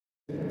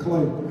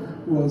Clay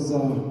was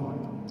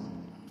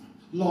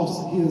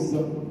lost his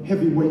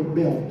heavyweight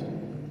belt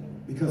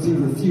because he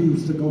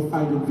refused to go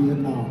fight in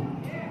Vietnam.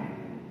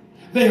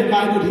 They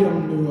invited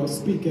him to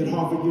speak at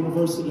Harvard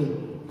University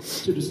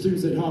to the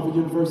students at Harvard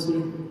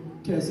University.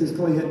 Cassius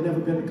Clay had never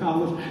been to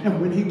college,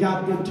 and when he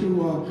got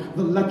into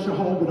the lecture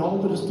hall with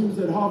all of the students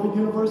at Harvard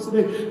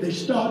University, they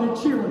started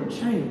cheering,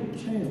 chant,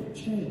 chant,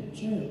 chant,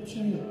 chant,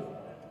 chant.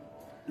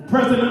 The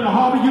president of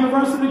Harvard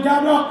University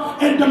got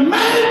up and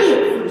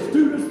demanded for the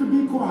students to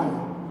be quiet.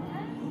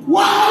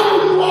 Why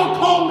would you all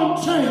call them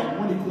chant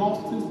when he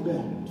lost his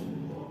belt?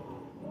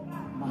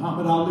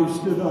 Muhammad Ali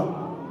stood up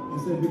and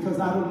said, because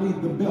I don't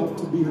need the belt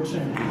to be a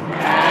champion.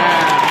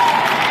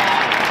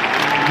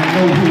 I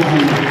know who I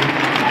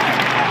am.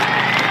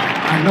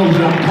 I know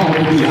what I'm called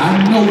to be. I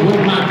know what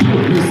my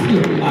purpose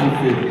in life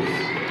is.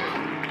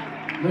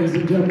 Ladies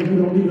and gentlemen, you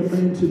don't need a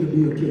mansion to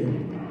be a king.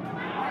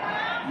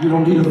 You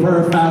don't need a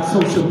verified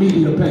social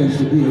media page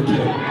to be a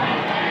king.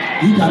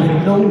 You got to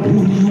know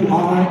who you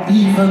are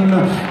even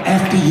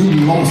after you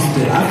lost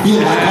it. I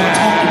feel like I'm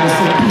talking to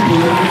some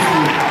people in this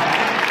room.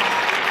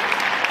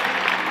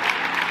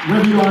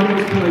 Whether you are in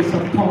this place,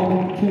 I'm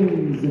calling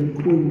kings and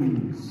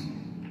queens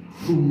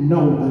who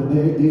know that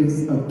there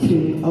is a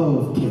king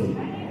of kings.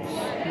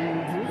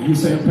 And you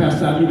say,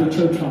 Pastor, I need a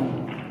church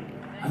home.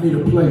 I need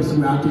a place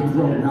where I can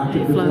grow, where I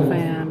can develop,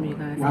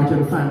 where I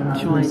can find my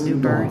place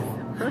in God.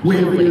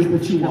 Wherever it is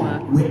that you are,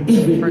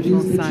 wherever it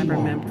is that you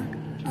are.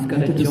 Just go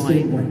to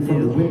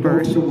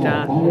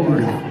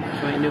join.newbirth.org.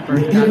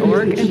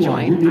 Join.newbirth.org and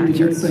join our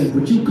church.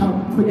 Would you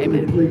come quickly,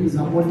 Amen. please? I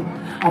want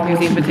Here's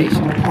the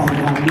invitation. you to become a part of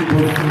our New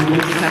Birth family.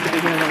 You have to be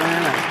here in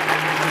Atlanta.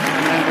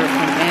 Remember,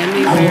 from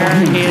anywhere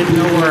in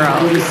the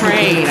world.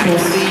 Ukraine, I can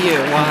see you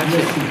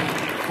watching.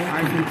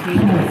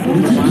 Argentina,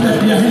 Would you clap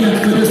your hands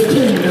for this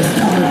king that's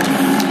coming?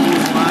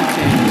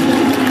 watching.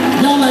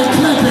 Y'all ain't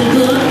clapping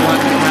good.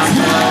 Watching around the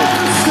world.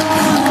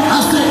 I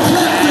said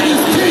clap for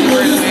this king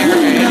or this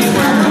queen that's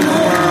coming.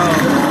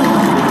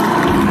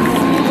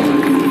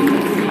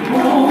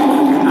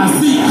 I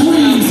see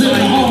queens in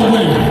the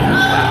hallway. I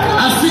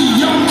see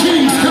young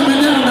kings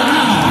coming down the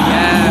aisle.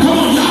 Yeah. Come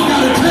on, y'all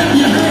gotta clap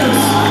your hands.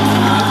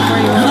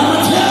 And I'm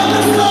gonna tell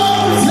the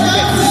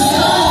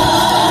story.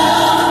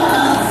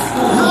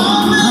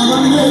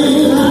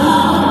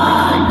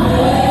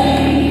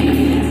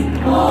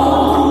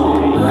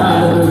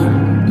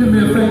 Do me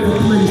a favor,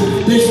 please.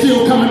 They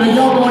still coming and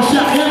y'all gonna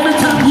shout every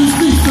time you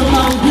see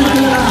somebody get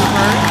it out.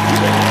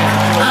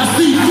 I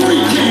see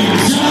three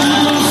kings.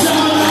 Y'all gonna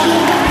shout about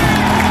it?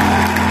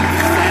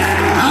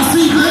 I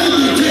see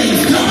baby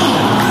kings. Come on.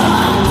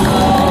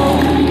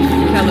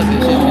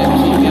 Television.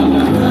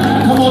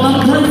 Come on, I'm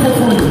grateful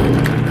for you.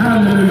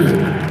 Hallelujah.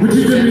 Would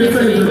you do me a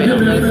favor? Do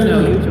me a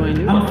favor.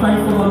 I'm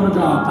thankful unto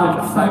God. I'm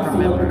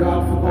thankful unto God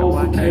for those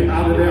who came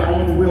out of their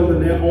own will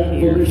and their own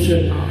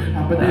volition.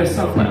 But there's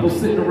some people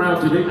sitting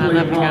around you, they play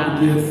hard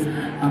to get.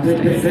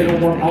 They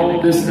don't want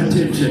all this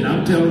attention.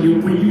 I'm telling you,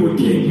 when you a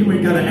king, you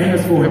ain't got to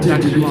ask for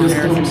attention. It just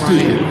comes to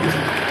you.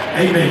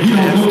 Amen. You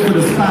don't look for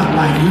the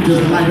spotlight. You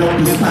just light up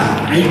the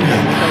spot.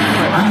 Amen.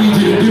 I need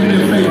you to do me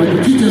a favor.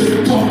 Would you just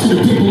talk to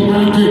the people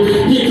around you?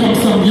 Here comes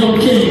some young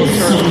kings.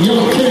 Some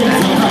young kings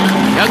are coming.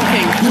 Young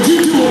kings. Would you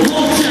do a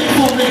roll check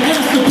for me?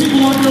 Ask the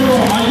people on your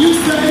row. Are you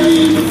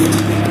saved?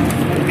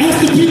 Ask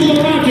the people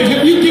around you.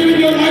 Have you given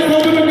your life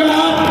over to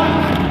God?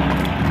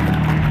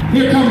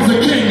 Here comes the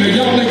king. Are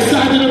y'all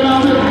excited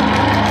about it?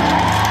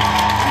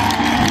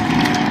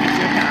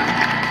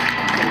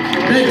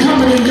 They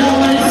coming and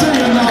y'all ain't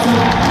saying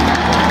nothing.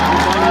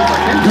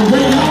 The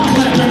way y'all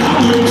clapping, I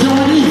wouldn't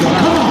join either.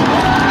 Come on.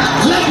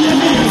 Clap your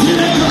hands. Here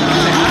they come. I'm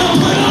going to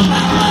put on my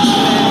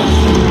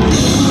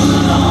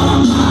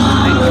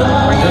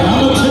and I'm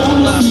going to tell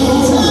the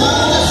story.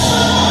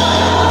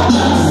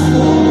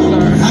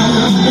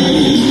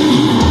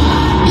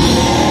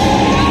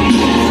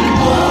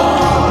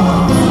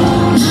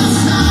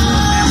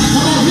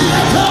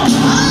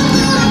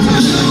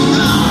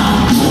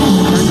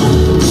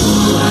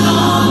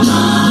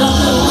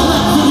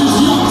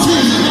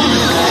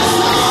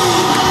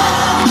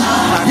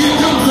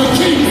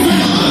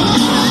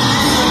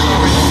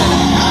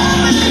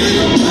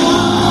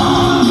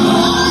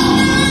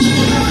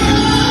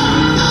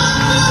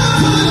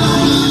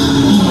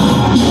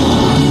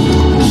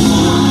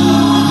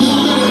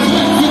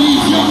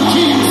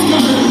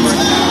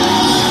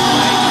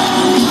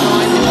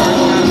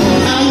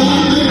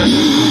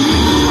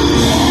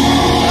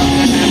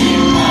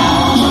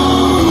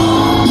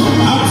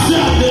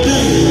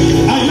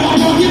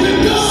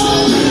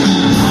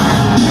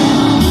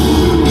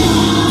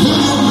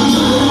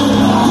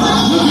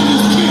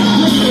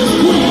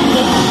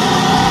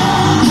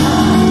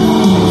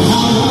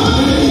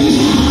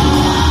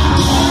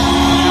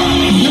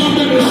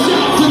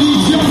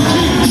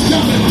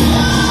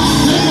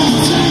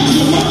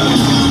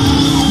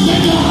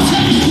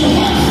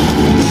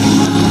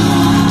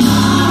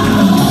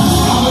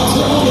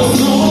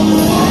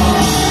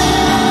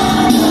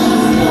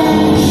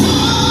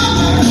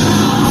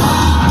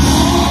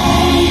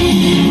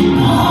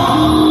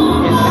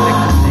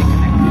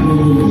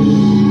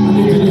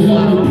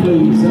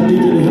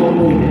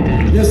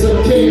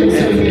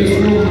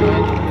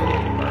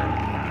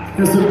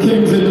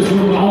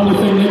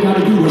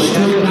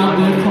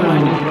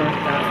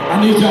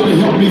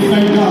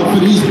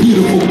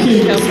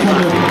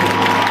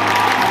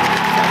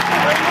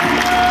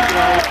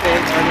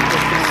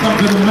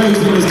 Something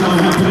amazing is going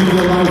to happen in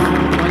your life.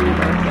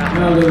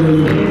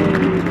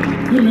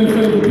 Hallelujah. Do me a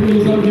favor,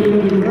 please. I'm getting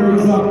ready to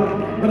raise up.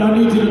 But I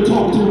need you to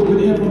talk to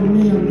whatever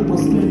men are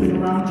standing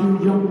around you,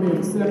 young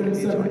men, 17,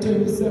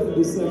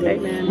 77.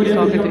 Amen.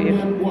 Whatever young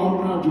men who are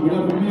around you,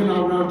 whatever men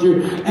are around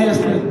you, ask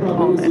that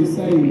brother, is he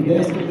saved?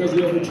 Ask him, does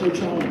he have a church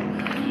home?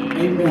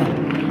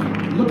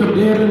 Amen. Look him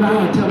dead in the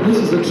eye and tell him, this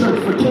is a church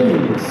for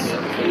kings.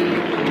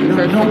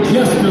 No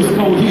jesters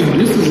go here.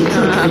 This is a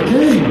church for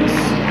kings.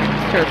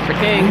 Church for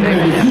kings.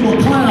 Amen. If you a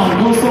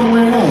clown, go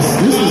somewhere else.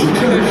 This is a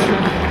church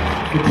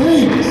for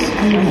kings.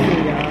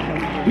 Amen.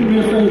 Do me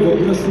a favor,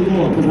 bless the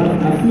Lord, because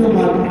I feel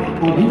like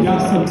we got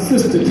some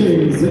sister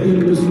kings in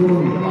this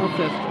room.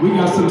 We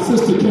got some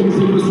sister kings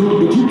in this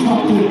room. Did you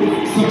talk to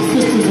some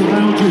sisters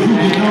around you who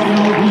you don't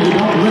know, who you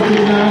don't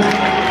recognize?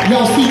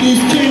 Y'all see these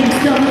kings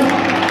coming?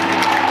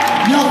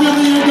 Y'all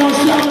really ain't gonna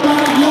shout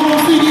about it? Y'all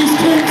don't see these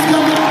kings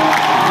coming?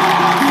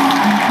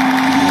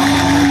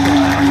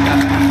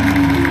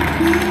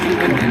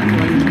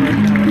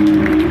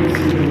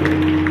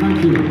 Thank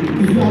you.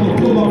 If y'all will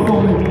pull up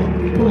on me.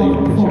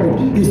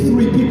 There's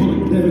 3 people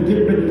that are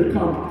getting ready to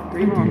come.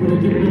 3 people that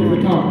are getting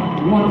ready to come.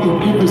 1 in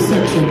every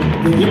section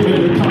that get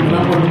ready to come. And I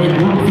want to make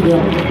room for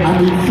them.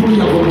 I need 3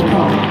 of them to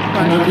come.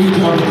 And I need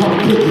y'all to come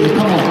quickly.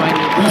 Come on.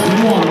 That's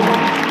 1.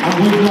 I'm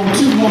waiting on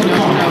 2 more to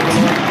come.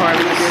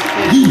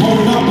 You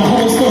holding up the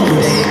whole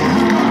service.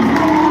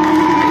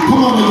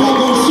 Come on, y'all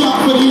gonna shout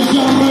for these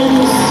young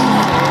ladies.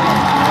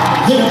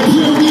 They're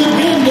brilliant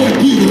and they're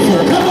beautiful.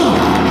 Come on.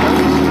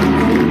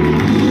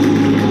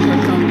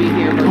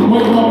 I'm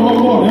waiting on 1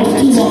 more. That's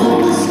 2 of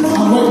them.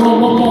 I'm waiting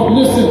on 1 more.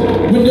 Listen,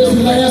 when this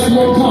last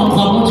one comes,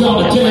 I want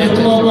y'all to tear the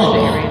club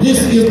up. This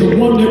is the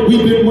one that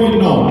we've been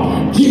waiting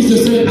on.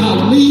 Jesus said,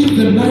 I'll leave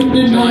the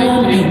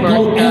 99 and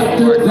go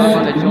after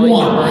that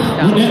one.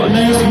 When that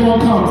last one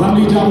comes, I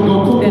need y'all to go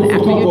cook.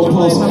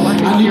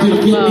 I need you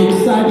to get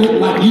excited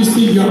like you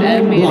see your own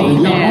brother,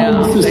 your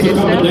own sister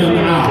coming down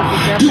the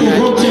aisle. Do a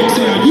road check,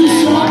 say, are you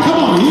sure? Come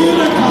on, here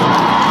they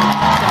come.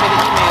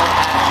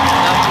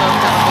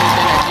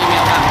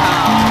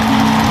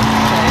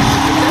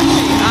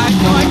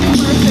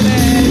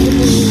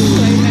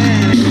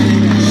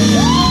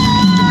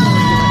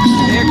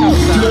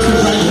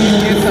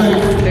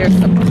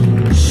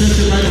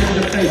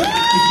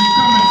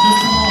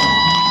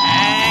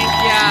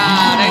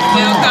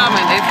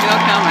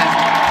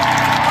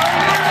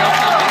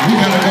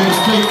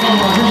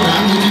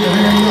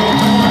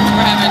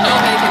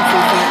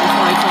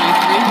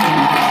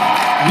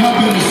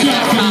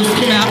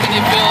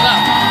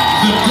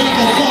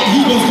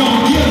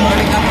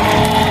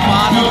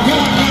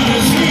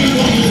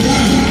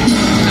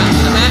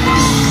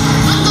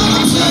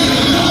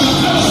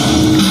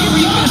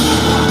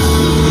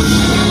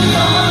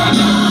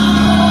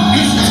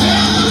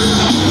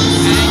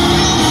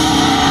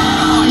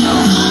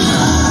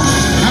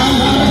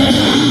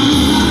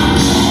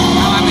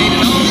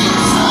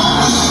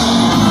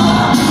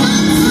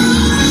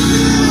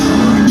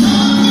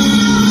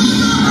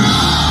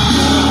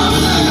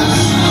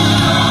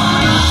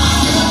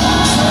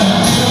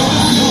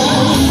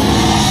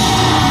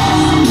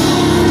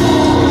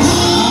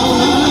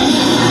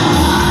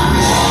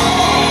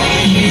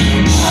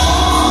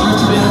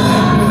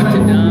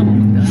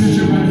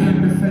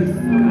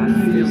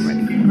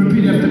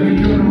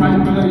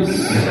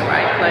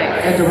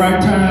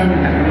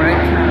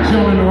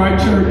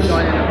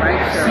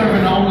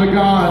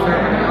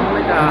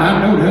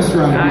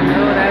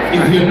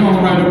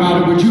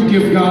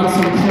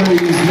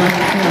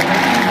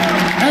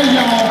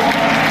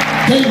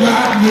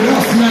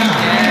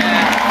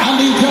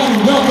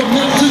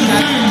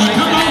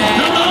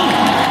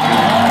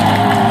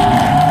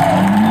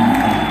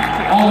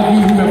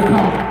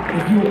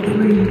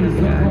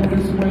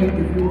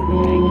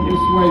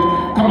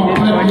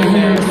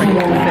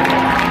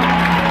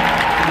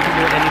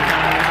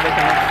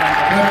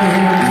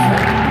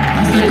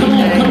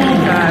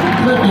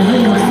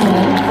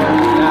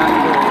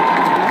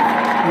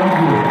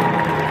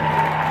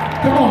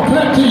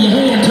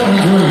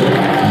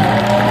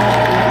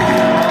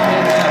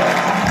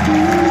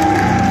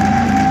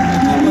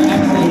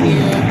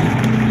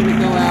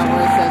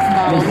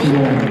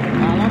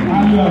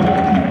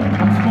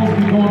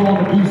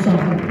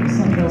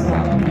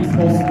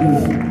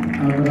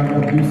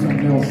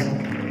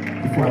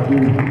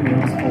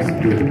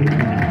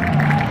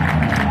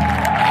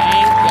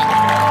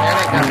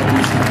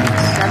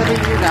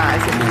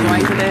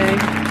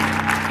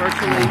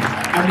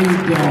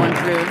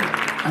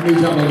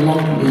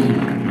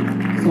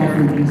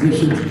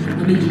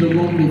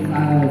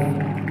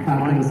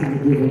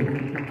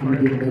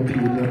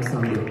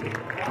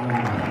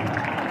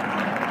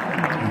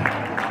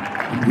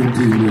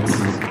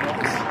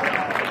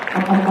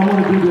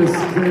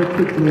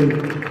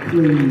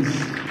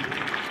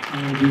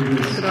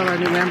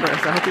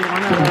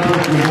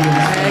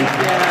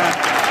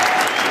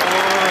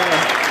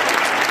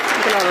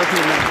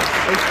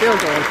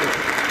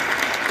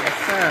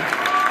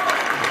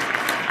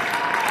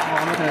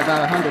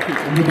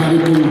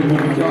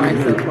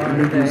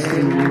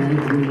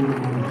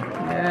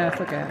 Yes,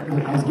 look at it.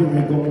 I was getting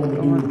ready to go on to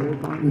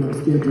do,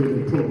 scheduled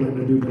a program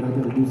to do, but I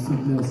got to do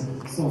something else.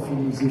 Software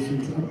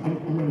musicians.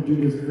 I'm going to do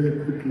this very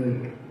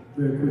quickly.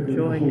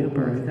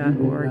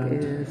 JoyNewBirth.org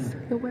is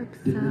the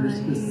website. Diminish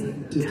the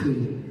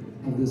sanctity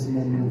of this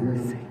moment of what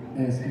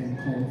I'm asking and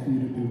calling for you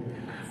to do.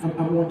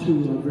 I want to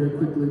very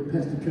quickly,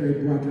 Pastor Terry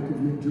Broderick, if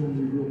you join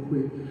me real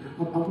quick.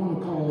 I want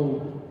to call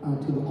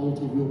to the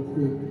altar real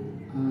quick.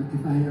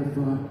 If I have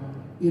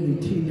any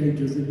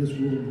teenagers in this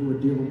room who are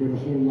dealing with a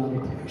whole lot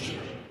of pressure.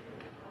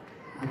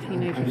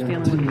 Teenagers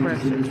dealing with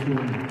pressure. In this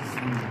room,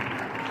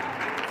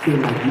 feel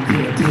like you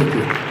can't take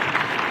it.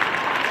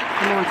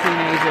 Come on,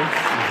 teenagers.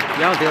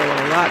 Y'all deal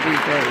with a lot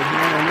these days.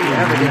 More than we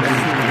ever did as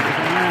teenagers.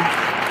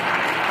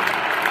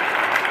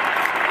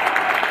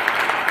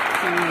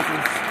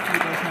 Teenagers, you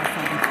guys have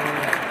something for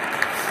it.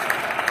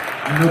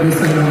 I know this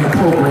ain't on the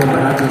program,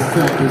 but I just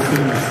felt this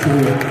in my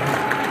spirit.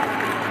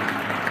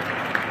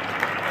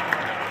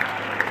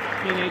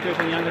 Teenagers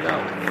and young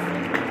adults.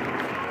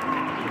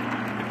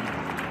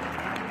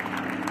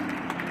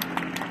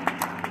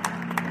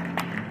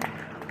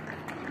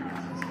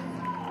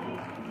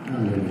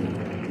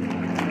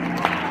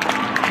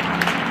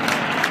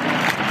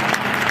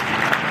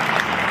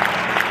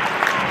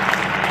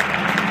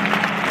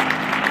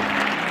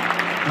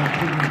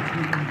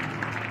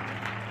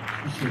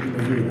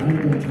 I'm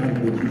going to try to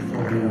make you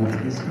fall down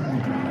this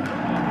time.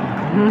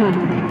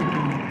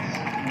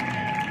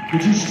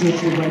 Would you stretch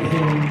your right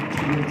hand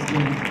towards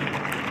them?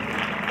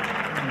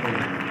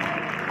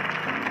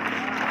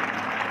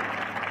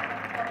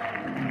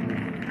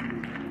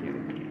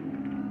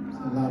 It's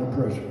a lot of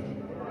pressure.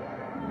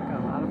 Got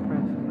a lot of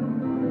pressure.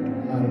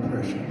 A lot of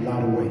pressure. A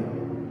lot of weight.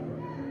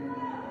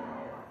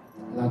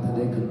 A lot that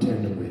they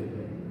contend with.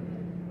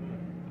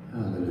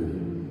 Hallelujah.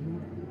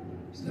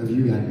 Some of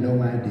you got no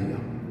idea.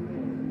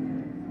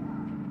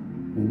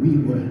 When we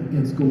were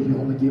in school, you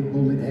only get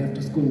bullied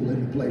after school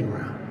in the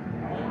playground.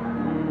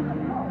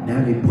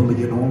 Now they bully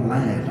you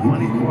online.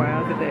 24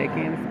 hours a day,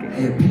 can't escape.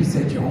 Have peace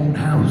at your own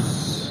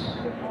house.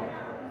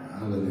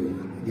 Hallelujah.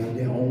 You got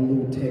their own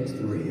little text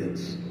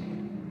threads.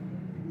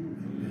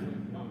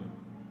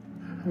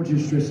 I want you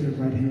to stretch that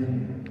right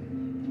hand.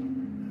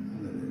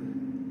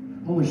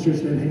 Hallelujah. I want you to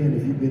stretch that hand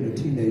if you've been a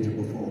teenager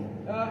before.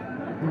 That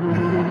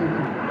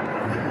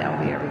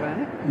will be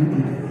everybody.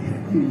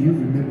 You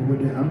remember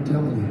what I'm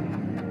telling you.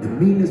 The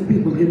meanest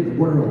people in the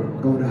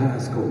world go to high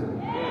school.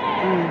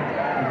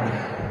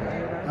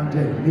 I'm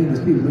telling you, the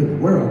meanest people in the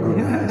world go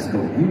to high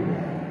school.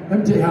 Let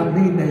me tell you how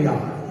mean they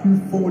are. You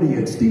 40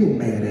 and still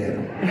mad at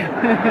them.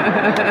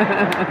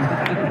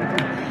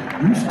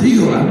 You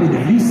still, I mean,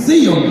 if you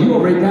see them, you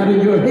already got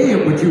in your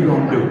head what you're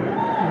going to do.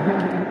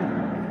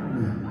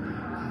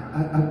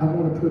 I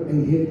want to put a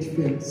hedge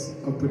fence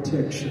of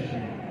protection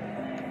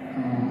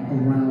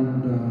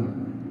around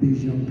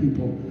these young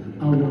people.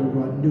 Our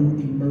new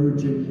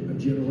emerging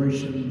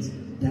generations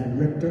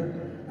director,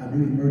 our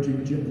new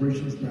emerging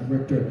generations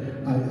director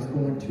is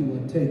going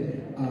to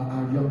take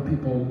our young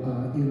people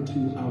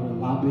into our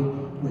lobby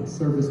when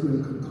service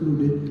will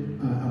concluded.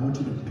 I want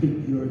you to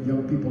pick your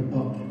young people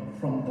up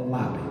from the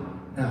lobby.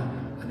 Now,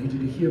 I need you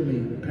to hear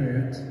me,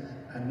 parents.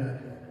 I know.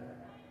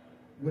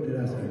 What did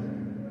I say?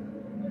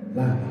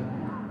 Lobby.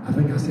 I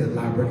think I said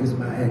library. Is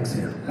my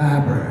accent.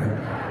 Library.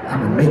 I'm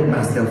going to make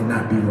myself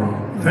not be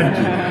wrong. Thank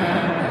you.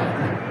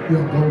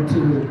 You'll go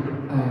to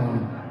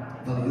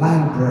the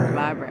library.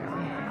 Library.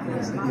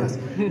 Yes.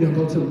 You'll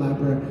go to the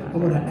library. I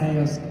want to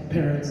ask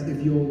parents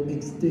if you'll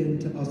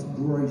extend to us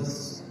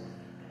grace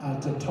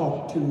to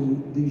talk to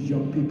these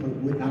young people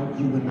without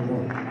you in the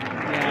room.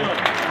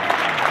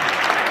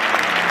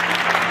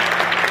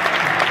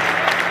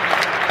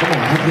 Come on,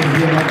 I can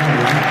hear my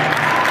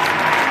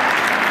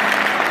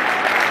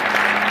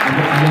I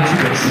want you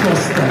to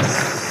trust us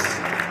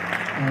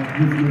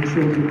with your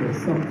children.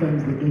 There's some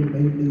things that they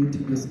may need to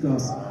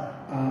discuss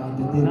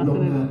that they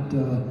will not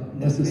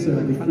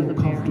necessarily feel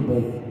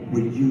comfortable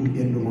with you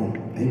in the room.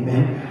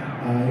 Amen.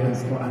 And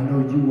so I know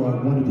you are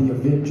one of the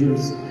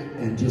Avengers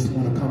and just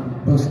want to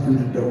come bust through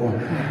the door.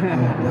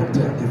 But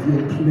if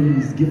you'll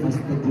please give us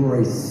the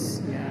grace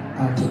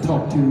to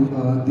talk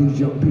to these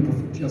young people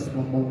for just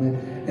one moment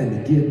and to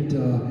get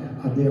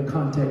their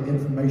contact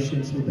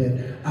information so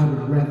that I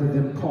would rather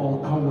them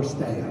call our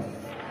staff.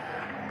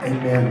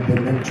 Amen.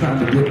 Than them trying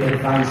to get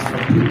advice from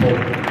people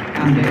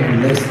who know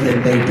less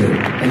than they do.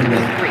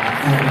 Amen.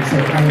 And so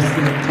I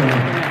said,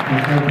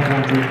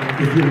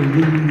 if you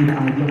lead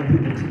our young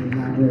people to the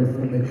library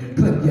for me,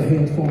 clap your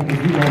hands for me if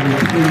you want to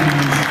please.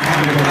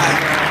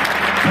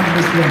 Come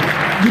this way.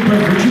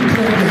 Would you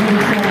clap your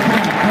hands for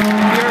me?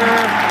 You're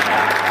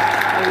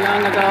a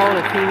young adult,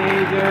 a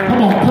teenager.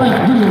 Come on, clap.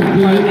 You look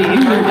good. The You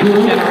look emerging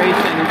good.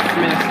 generations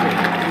ministry.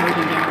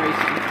 Emerging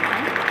generations.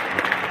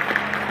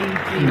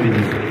 EG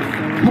ministry.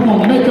 Come on,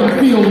 make them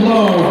feel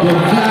loved and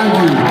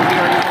valued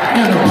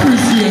and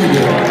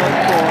appreciated.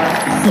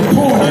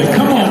 Supported.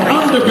 Come on,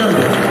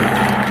 undergirded.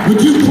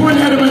 Would you point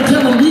at them and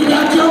tell them, we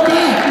got your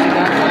back? We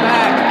got your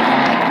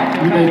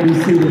back. You may be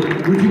seated.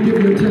 Would you give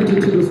your attention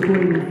to the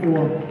screen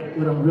for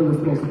what I'm really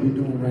supposed to be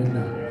doing right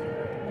now?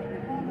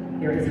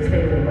 There is a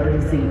state of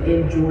emergency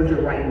in Georgia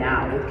right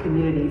now with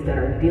communities that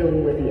are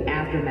dealing with the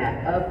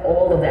aftermath of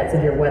all of that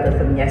severe weather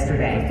from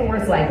yesterday.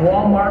 Stores like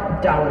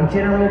Walmart, Dollar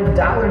General,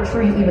 Dollar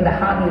Tree, even the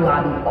Hobby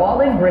Lobby,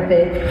 all in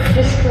Griffin,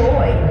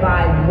 destroyed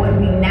by what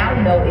we now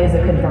know is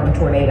a confirmed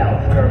tornado.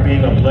 We are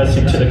being a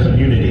blessing to the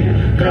community.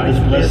 God has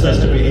blessed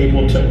us to be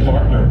able to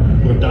partner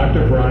with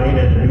Dr. Bryant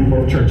and the New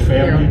Growth Church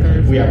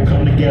family. We have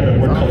come together,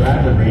 we're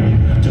collaborating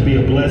to be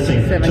a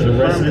blessing to the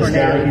residents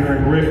down here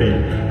in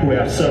Griffin who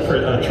have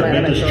suffered a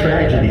tremendous tragedy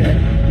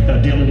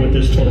dealing with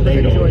this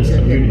tornado in this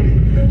community.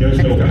 There's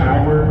no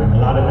power. A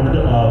lot of them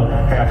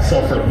have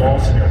suffered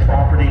loss in their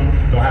property,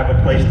 don't have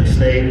a place to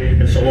stay.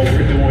 And so what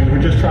we're doing,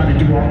 we're just trying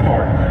to do our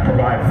part.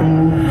 Provide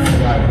food,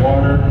 provide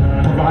water,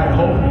 provide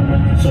hope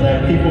so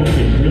that people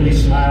can really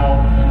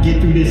smile,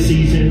 get through this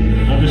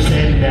season,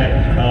 understanding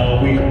that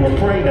we're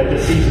praying that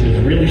this season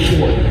is really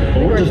short,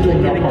 but we're just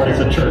doing our part as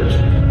a church.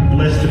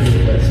 Blessed to be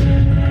a blessing.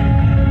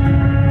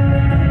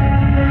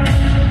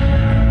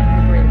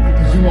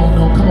 As you all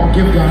know, come on,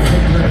 give God a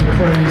hand of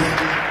praise.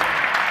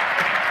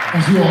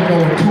 As you all know,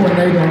 a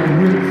tornado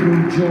ripped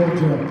through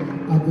Georgia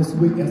this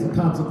week. As a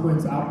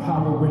consequence, our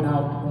power went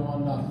out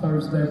on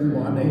Thursday. We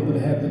were unable to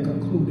have the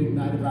concluding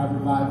night of our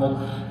revival.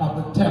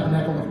 The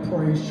Tabernacle of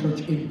Praise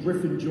Church in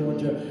Griffin,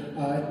 Georgia,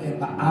 in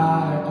the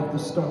eye of the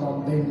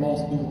storm, they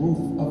lost the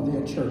roof of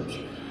their church.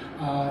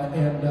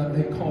 And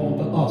they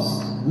called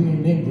us. We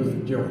ain't in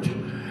Griffin, Georgia.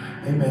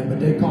 Amen. But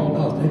they called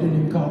us. They didn't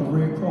even call the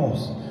Red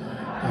Cross.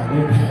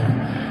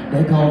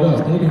 They called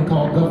us. They didn't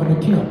call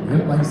Governor Kemp.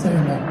 Everybody's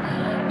saying that.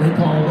 They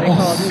called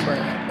us.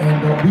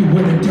 And we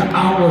went into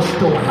our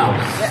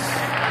storehouse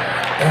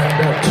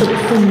and took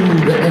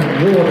food and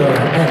water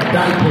and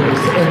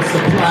diapers and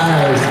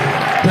supplies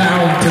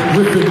down to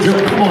Griffin,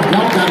 Georgia. Come on,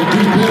 y'all got to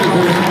do better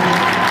than that.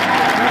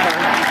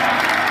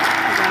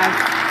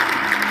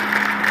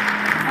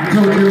 I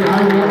told you I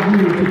want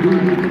you to be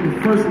in the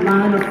first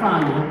line of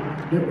fire,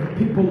 that when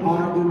people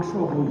are in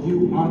trouble, you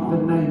are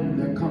the name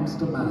that comes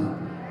to mind.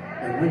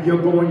 And when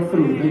you're going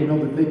through, they know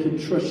that they can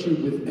trust you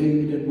with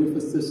aid and with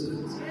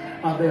assistance.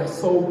 There are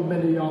so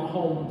many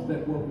homes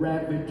that were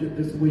ravaged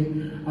this week.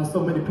 So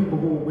many people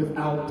who are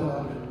without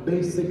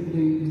basic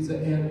needs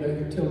and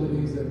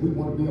utilities, and we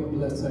want to be a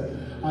blessing.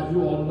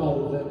 You all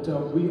know that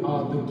we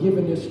are the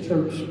givingest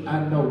church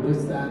I know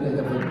this side of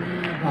heaven.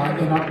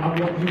 And I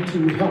want you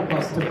to help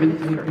us to be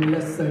a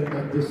blessing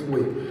this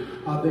week.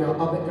 There are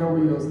other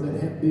areas that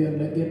have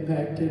been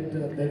impacted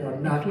that are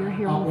not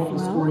on the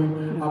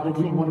screen. But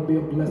we want to be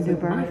a blessing.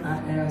 I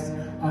ask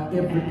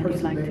every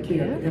person that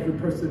can, every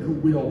person who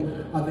will,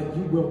 that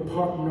you will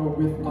partner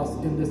with us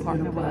in this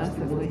enterprise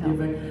towards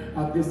giving.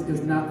 This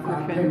is not for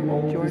our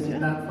payroll. This is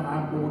not for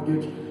our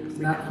mortgage. It's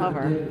not for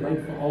the day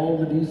for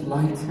all of these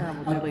lights.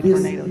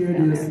 This here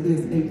is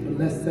a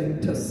blessing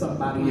to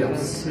somebody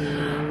else.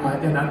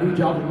 And I need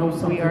y'all to know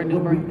something.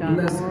 When we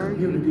bless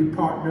community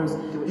partners,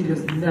 it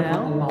is never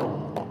alone.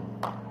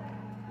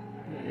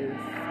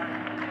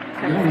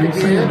 Y'all ain't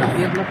saying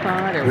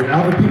nothing. When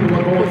other people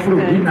are going through,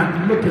 we're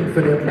not looking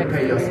for them to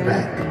pay us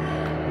back.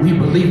 We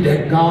believe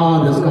that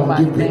God is going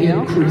to give the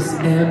increase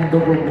and the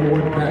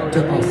reward back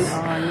to us.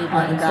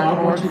 And so I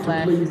want you to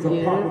please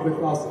partner with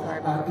us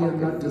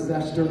in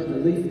disaster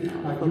relief. You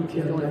can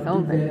do that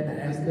and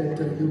ask that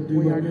you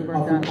do it through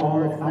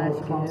all of our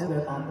prompts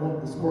that are on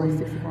the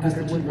screen. Ask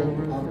that you will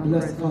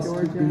bless us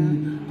to be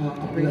a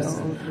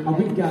blessing.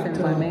 We've got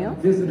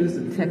visitors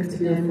and friends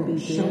here from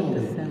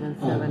Charlotte,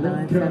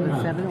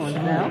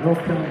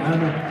 North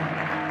Carolina.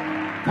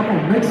 Come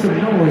on, make some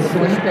noise,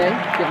 Switch pay,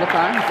 give the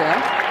phone,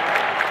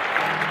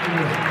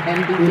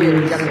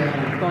 NBGive. You got to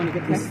phone to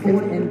get text. It's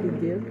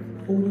NBGive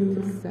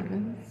 477-977.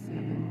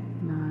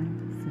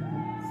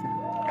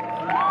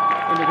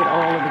 And you get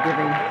all of the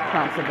giving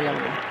prompts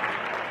available.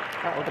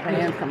 Oh, the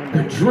band's coming back.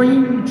 The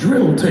Dream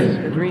Drill Team.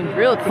 The Dream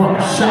Drill Team. From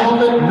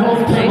Charlotte,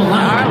 North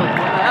Carolina.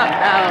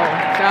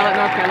 Charlotte,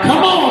 North Carolina.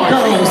 Come on,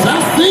 girls. I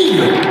see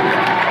you.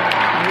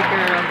 Hey,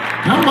 girls.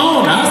 Come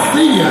on. I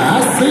see you. I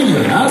see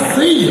you. I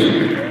see you.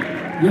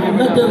 Y'all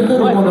let that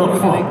little one up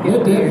front. Let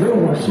that little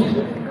one. She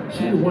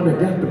the one that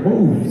got the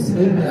moves.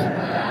 Amen.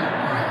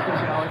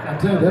 I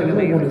tell you, that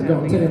little one is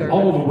going to take it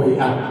all the way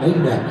out.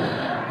 Amen.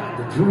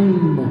 The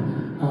Dream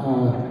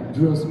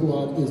Drill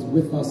Squad is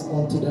with us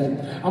on today.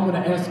 I'm going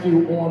to ask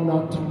you on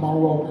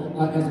tomorrow,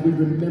 as we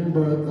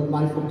remember the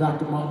life of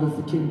Dr. Martin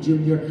Luther King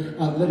Jr.,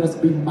 let us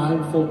be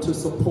mindful to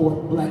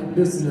support black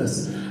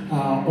business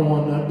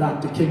on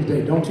Dr. King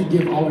Day. Don't you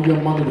give all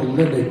your money to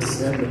Lennox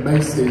and the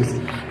Macy's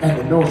and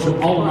the Nordstrom.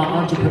 All of my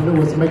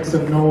entrepreneurs, make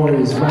some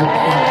noise right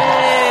now.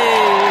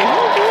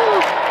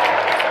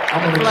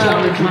 I'm going to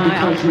challenge you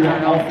because you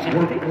are off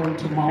work on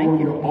tomorrow.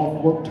 You're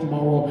off work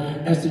tomorrow.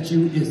 Ask that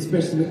you,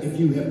 especially if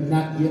you have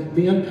not yet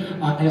been,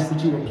 I ask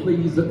that you would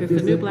please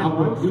visit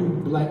our new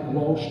Black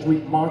Wall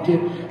Street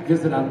Market.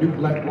 Visit our new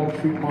Black Wall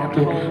Street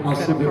Market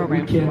so that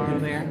we can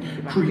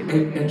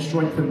create and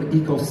strengthen the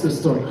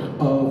ecosystem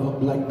of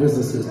black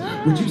businesses.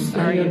 Would you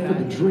stand for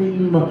the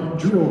Dream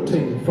Drill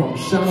Team from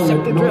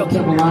Charlotte, North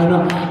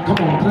Carolina?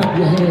 Come on, clap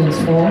your hands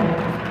for them.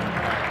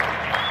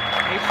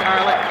 Hey,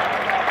 Charlotte.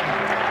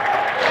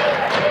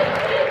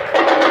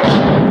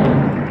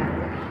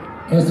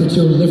 Ask that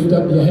you'll lift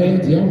up your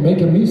hands. Y'all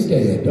making me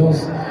scared.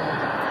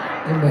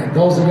 Amen.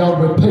 Those of y'all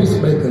with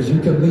pacemakers,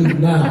 you can leave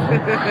now.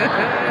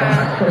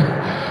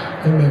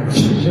 Amen.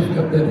 Lift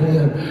up that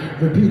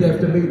hand. Repeat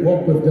after me.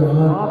 Walk with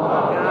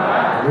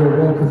God. You'll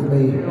walk with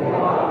me.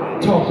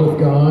 Talk with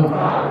God.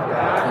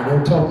 And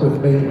you'll talk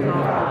with me.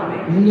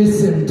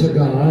 Listen to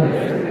God.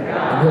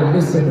 And you'll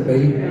listen to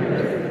me.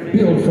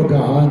 Build for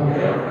God.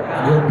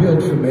 And you'll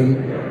build for me.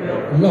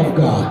 Love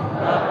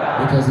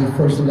God. Because he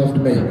first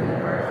loved me.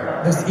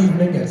 This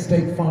evening at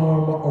State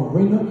Farm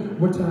Arena.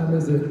 What time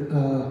is it?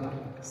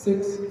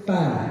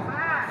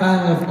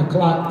 5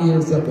 o'clock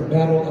is the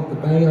Battle of the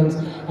Bands.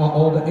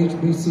 All the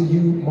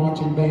HBCU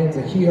marching bands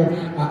are here.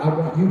 I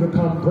want you to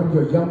come, bring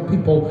your young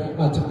people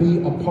to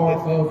be a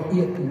part of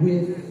it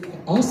with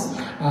us.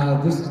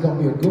 This is going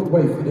to be a good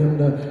way for them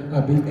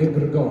to be able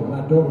to go.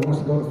 My daughter wants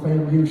to go to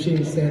FAMU. She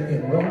ain't sat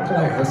in one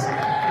class.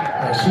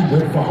 She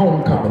went for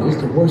homecoming.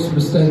 It's the worst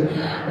mistake.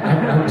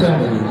 I'm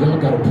telling you, y'all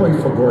got to pray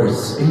for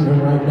grace even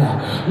right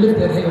now. Lift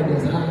that hand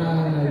as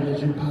high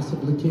as you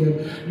possibly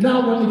can.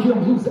 Now unto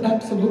him who's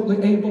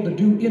absolutely able to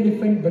do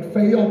anything but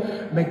fail,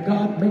 may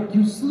God make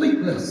you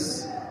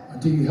sleepless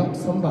until you help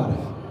somebody.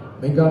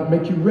 May God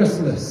make you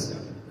restless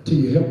until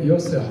you help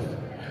yourself.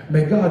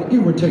 May God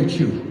irritate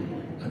you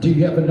until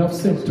you have enough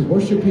sense to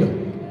worship him.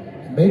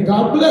 And may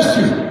God bless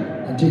you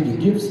until you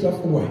give stuff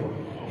away.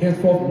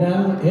 Henceforth,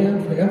 now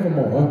and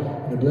forevermore.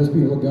 And the blessed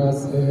people of God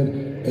said,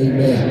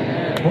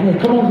 amen. All right,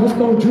 come on, let's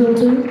go drill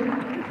team.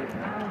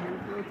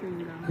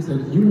 He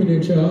said, you ain't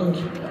in charge.